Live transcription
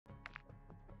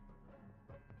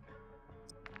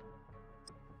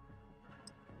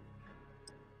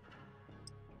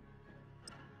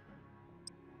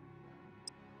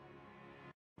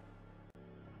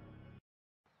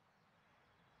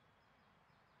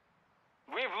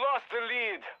We've lost the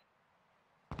lead.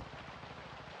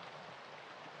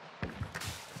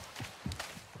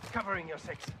 Covering your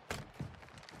six.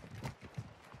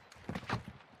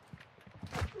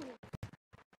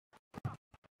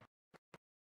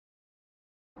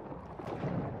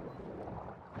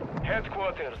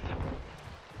 Headquarters.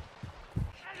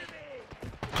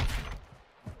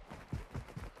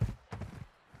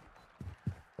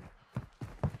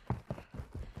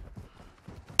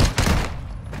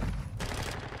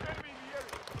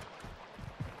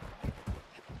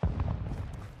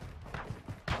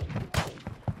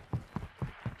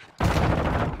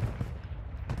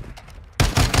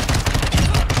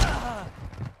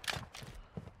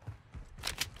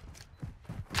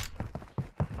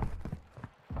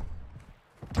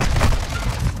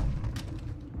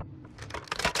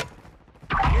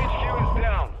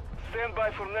 Stand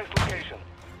by for next location.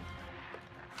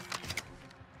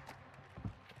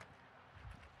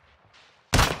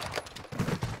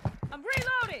 I'm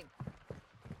reloading!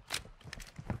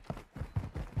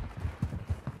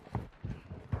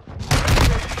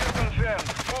 Location confirmed.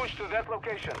 Push to that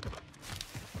location.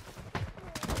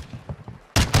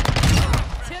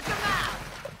 Took him out!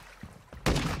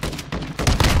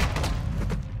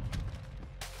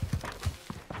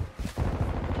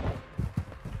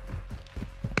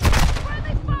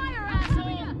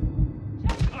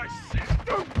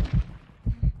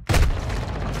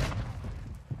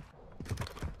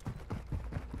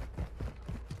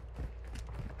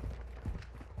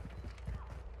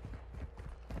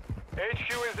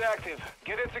 HQ is active.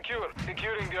 Get it secure.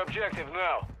 Securing the objective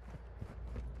now.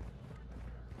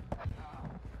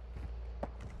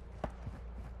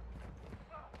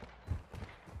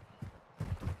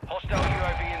 Hostile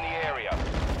UAV in the area.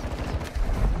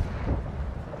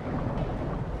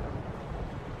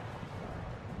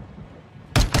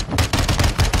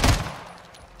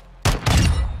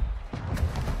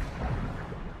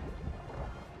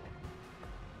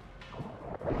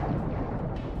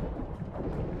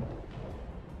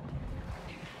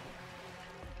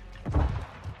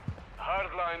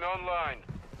 Hardline online.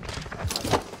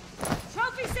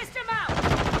 Trophy system out!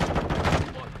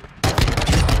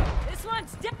 This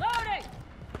one's loading!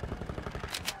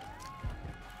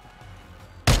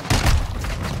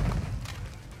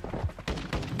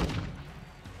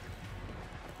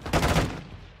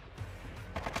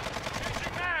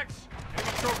 Changing mags!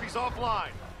 Enemy trophies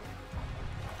offline.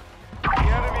 The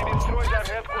enemy destroyed our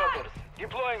headquarters.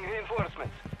 Deploying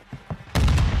reinforcements.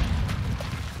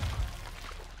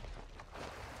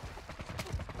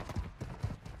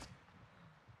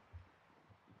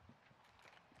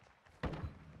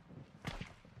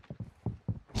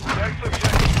 Next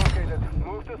objective located.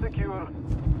 Move to secure.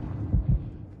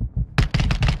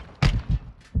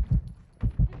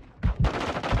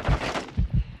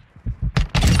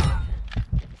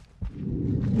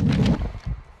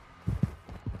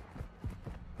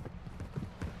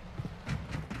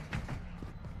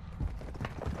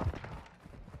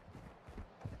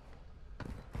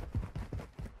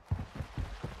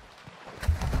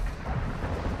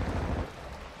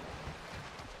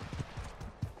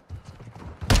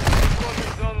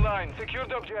 Online. Secure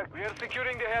the object. We are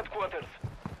securing the headquarters.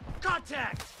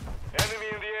 Contact! Enemy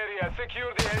in the area.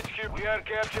 Secure the HQ. We are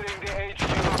capturing the HQ.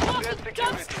 Set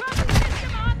Dumps security. trophy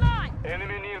system online!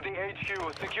 Enemy near the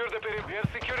HQ. Secure the perimeter. We are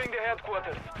securing the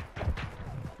headquarters.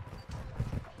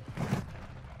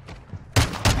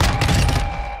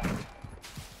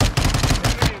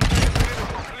 Enemy in the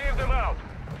perimeter. Clear them out.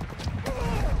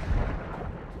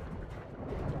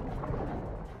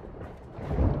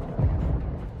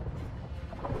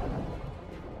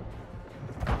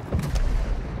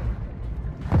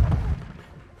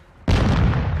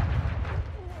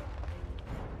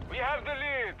 We have the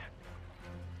lead.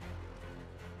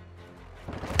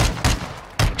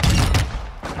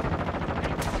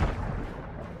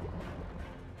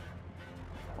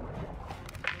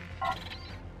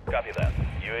 Copy that.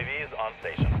 UAV is on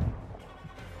station.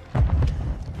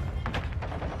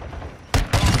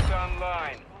 Bombs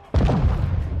online.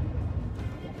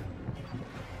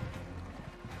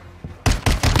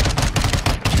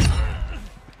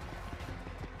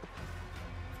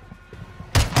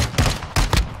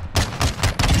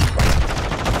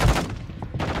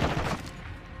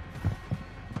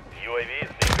 UAV is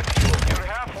being secured. You're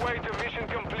halfway to mission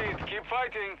complete. Keep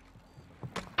fighting.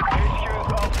 HQ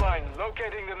is offline.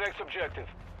 Locating the next objective.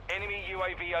 Enemy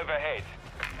UAV overhead.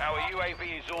 Our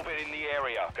UAV is orbiting the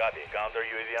area. Copy. Counter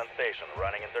UAV on station.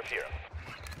 Running interference.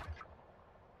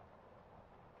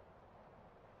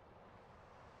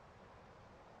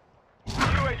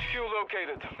 UHQ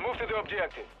located. Move to the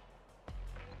objective.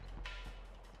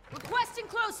 Request Requesting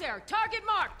close air. Target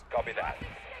marked. Copy that.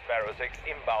 Sparrow 6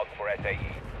 inbound for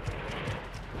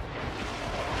SAE.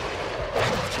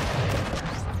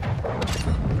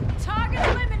 Target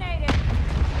eliminated.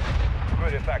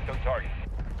 Good effect on target.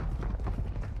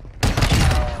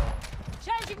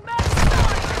 Changing mode.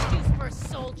 Excuse for a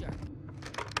soldier.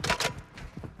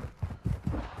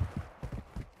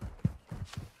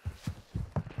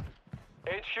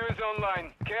 HQ is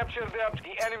online. Capture them.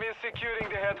 The enemy is securing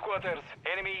the headquarters.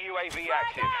 Enemy UAV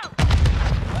active.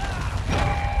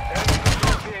 Enemy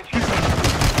controls the HQ.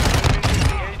 Enemy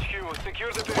the HQ.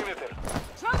 Secure the perimeter.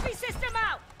 Trophy system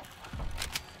out.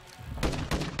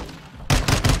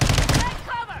 Take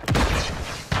cover.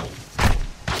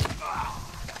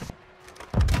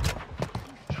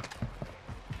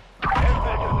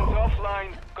 Headquarters is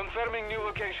offline. Confirming new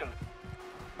location.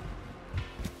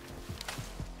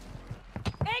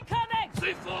 Incoming.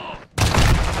 C4!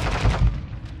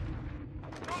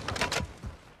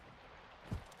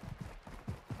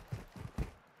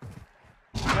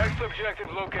 Next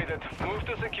objective located. Move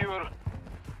to secure.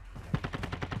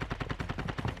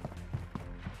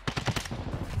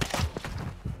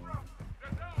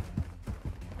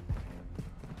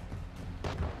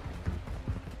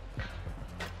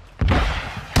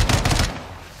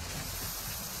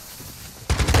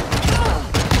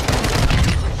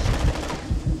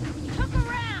 Look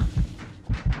around.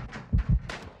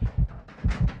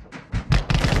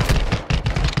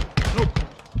 Look!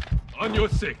 On your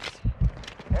 6.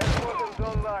 Headquarters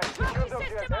online. Secure the Trophy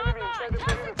objective. system Enemy online. inside the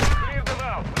perimeter. Concentrate. Clear them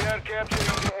out. We are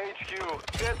capturing the HQ.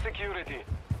 Set security.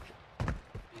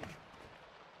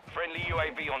 Friendly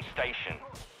UAV on station.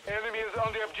 Enemy is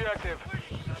on the objective.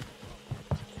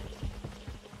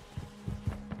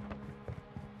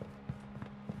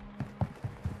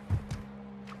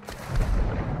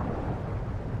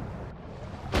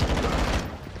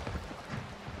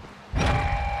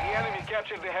 The enemy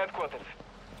captured the headquarters.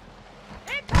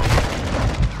 Incoming.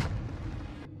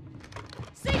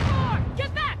 C4.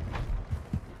 Get back.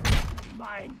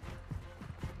 Mine.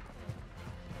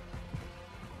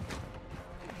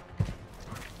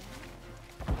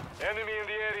 Enemy in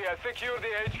the area. Secure the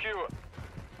HQ.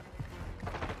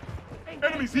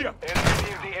 Enemies here!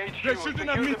 Enemy in the HQ. They shouldn't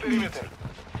have Secure the met me. perimeter.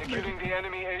 Securing the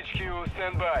enemy HQ.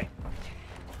 Stand by.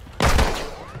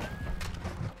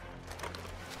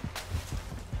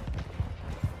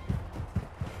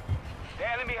 The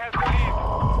enemy has the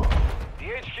lead. The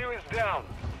HQ is down.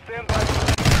 Stand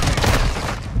by.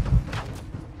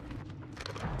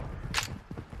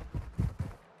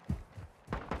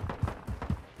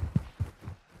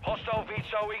 Hostile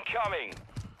VTOL incoming.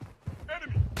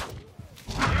 Enemy!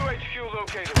 New HQ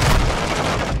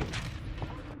located.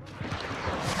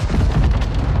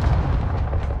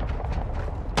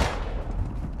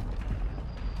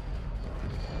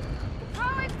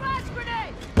 Throwing flash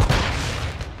grenade.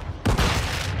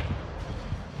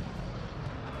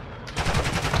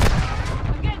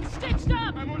 I'm getting stitched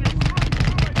up. I'm on your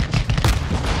front!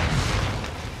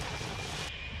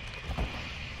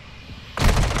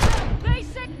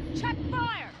 Basic. Check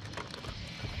fire.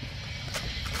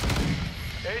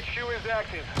 HQ is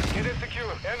active. Get it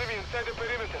secure. Enemy inside the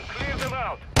perimeter. Clear them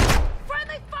out.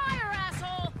 Friendly fire,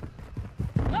 asshole.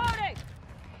 Loading.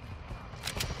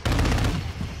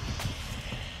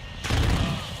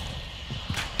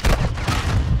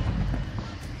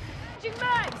 Changing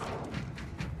mags.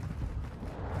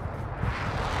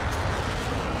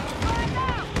 Fire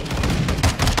now.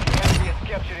 The enemy is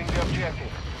capturing the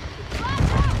objective.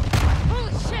 Flash out.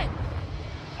 Holy shit.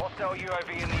 Hostile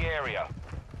UAV in the area.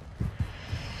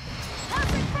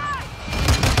 Passing by.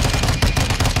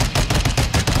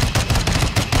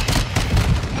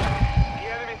 The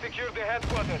enemy secured the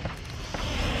headquarters.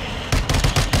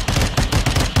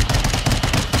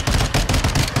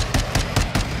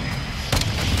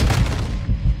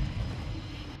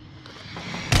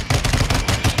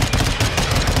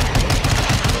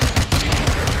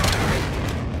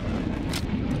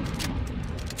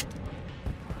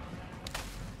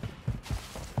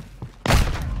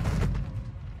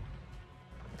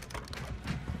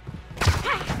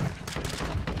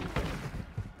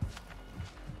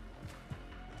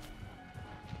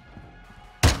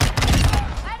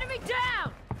 Enemy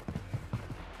down.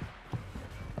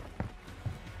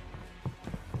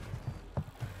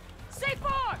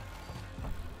 C4.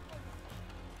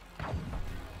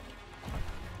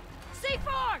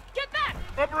 C4. Get back.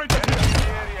 Operator Enemy here! in the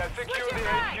area. Secure Switch the your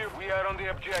back. HQ. We are on the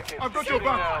objective. I've got your Shooting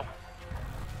back.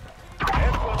 now.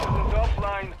 Headquarters is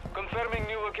offline. Confirming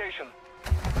new location.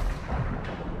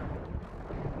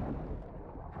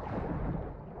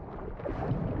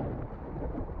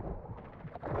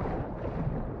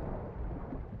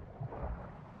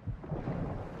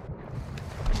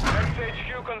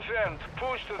 HQ confirmed.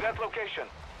 Push to that location.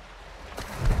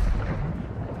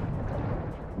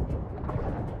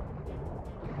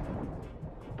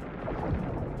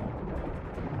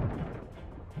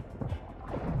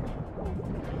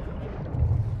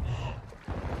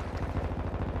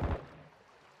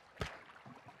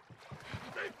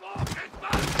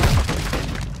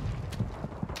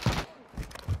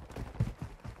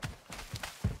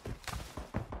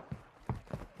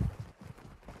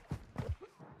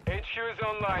 HQ is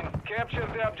online. Capture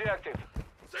the objective.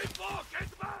 C4,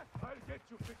 get back! I'll get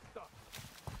you fixed up.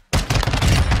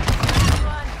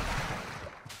 Run.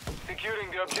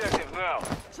 Securing the objective now.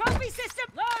 Trophy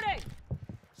system loading.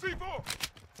 C4!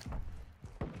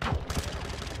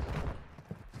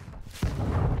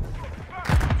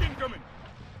 Incoming!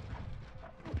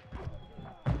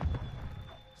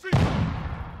 C4!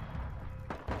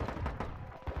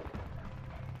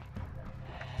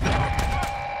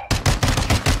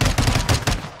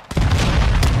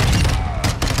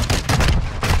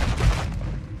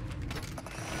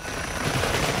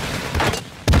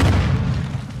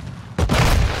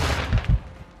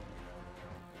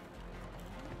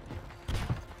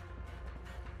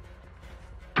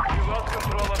 You lost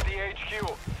control of the HQ.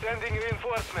 Sending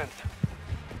reinforcements.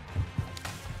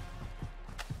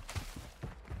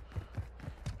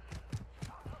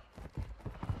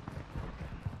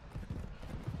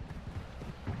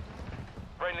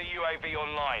 Friendly UAV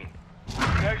online.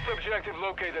 Next objective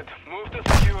located. Move to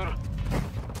secure.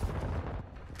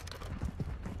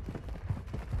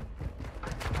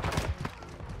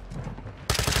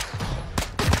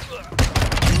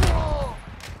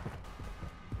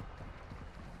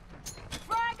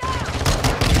 Frag out.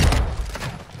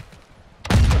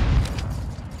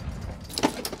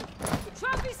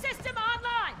 Trophy system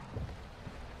online.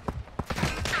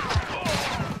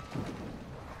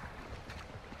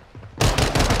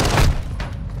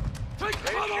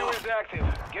 HQ is active.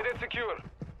 Get it secure.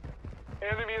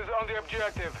 Enemy is on the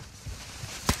objective.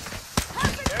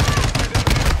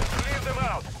 Clear them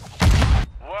out.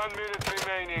 1 minute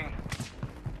remaining.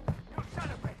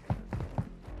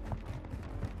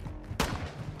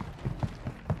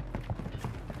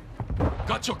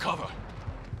 Got your cover.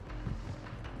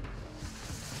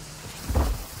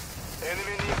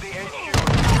 Enemy near the HQ.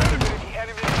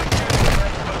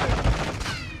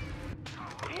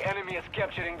 The enemy is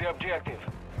capturing the objective.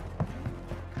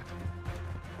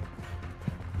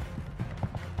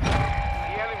 The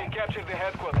enemy captured the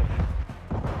headquarters.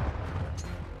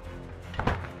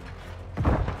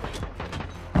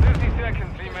 30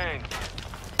 seconds remain.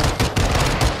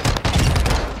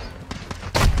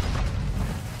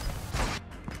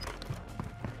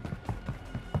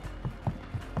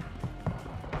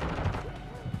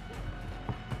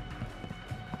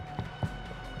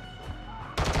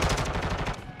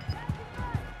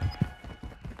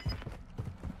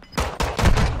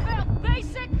 Failed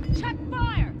basic. Check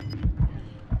fire.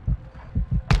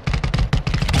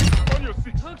 On your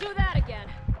six. Won't do that again.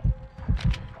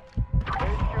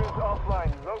 HQ is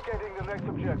offline. Locating the next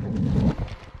objective.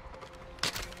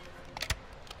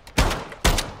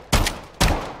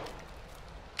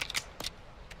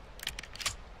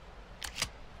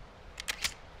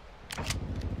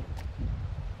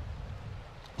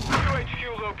 UHQ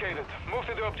located. Move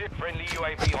to the object. Friendly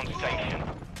UAV on station.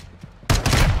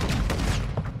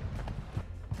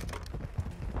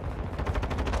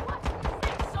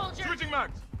 Soldier. Switching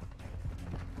mags.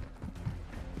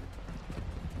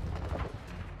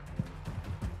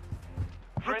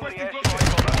 Friendly Requesting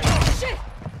airstrike. Shit.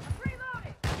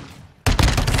 Reloading.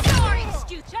 Sorry,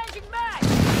 Stu. Changing mag.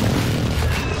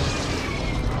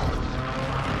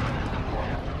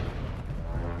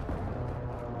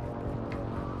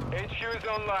 HQ is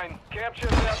online. Capture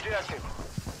the objective.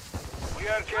 We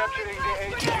are capturing the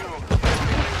HQ.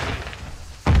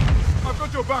 I've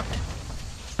got your back.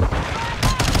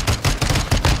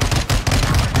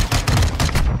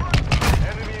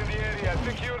 Enemy in the area.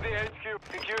 Secure the HQ.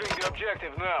 Securing the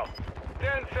objective now.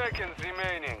 10 seconds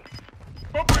remaining.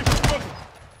 Operation closing.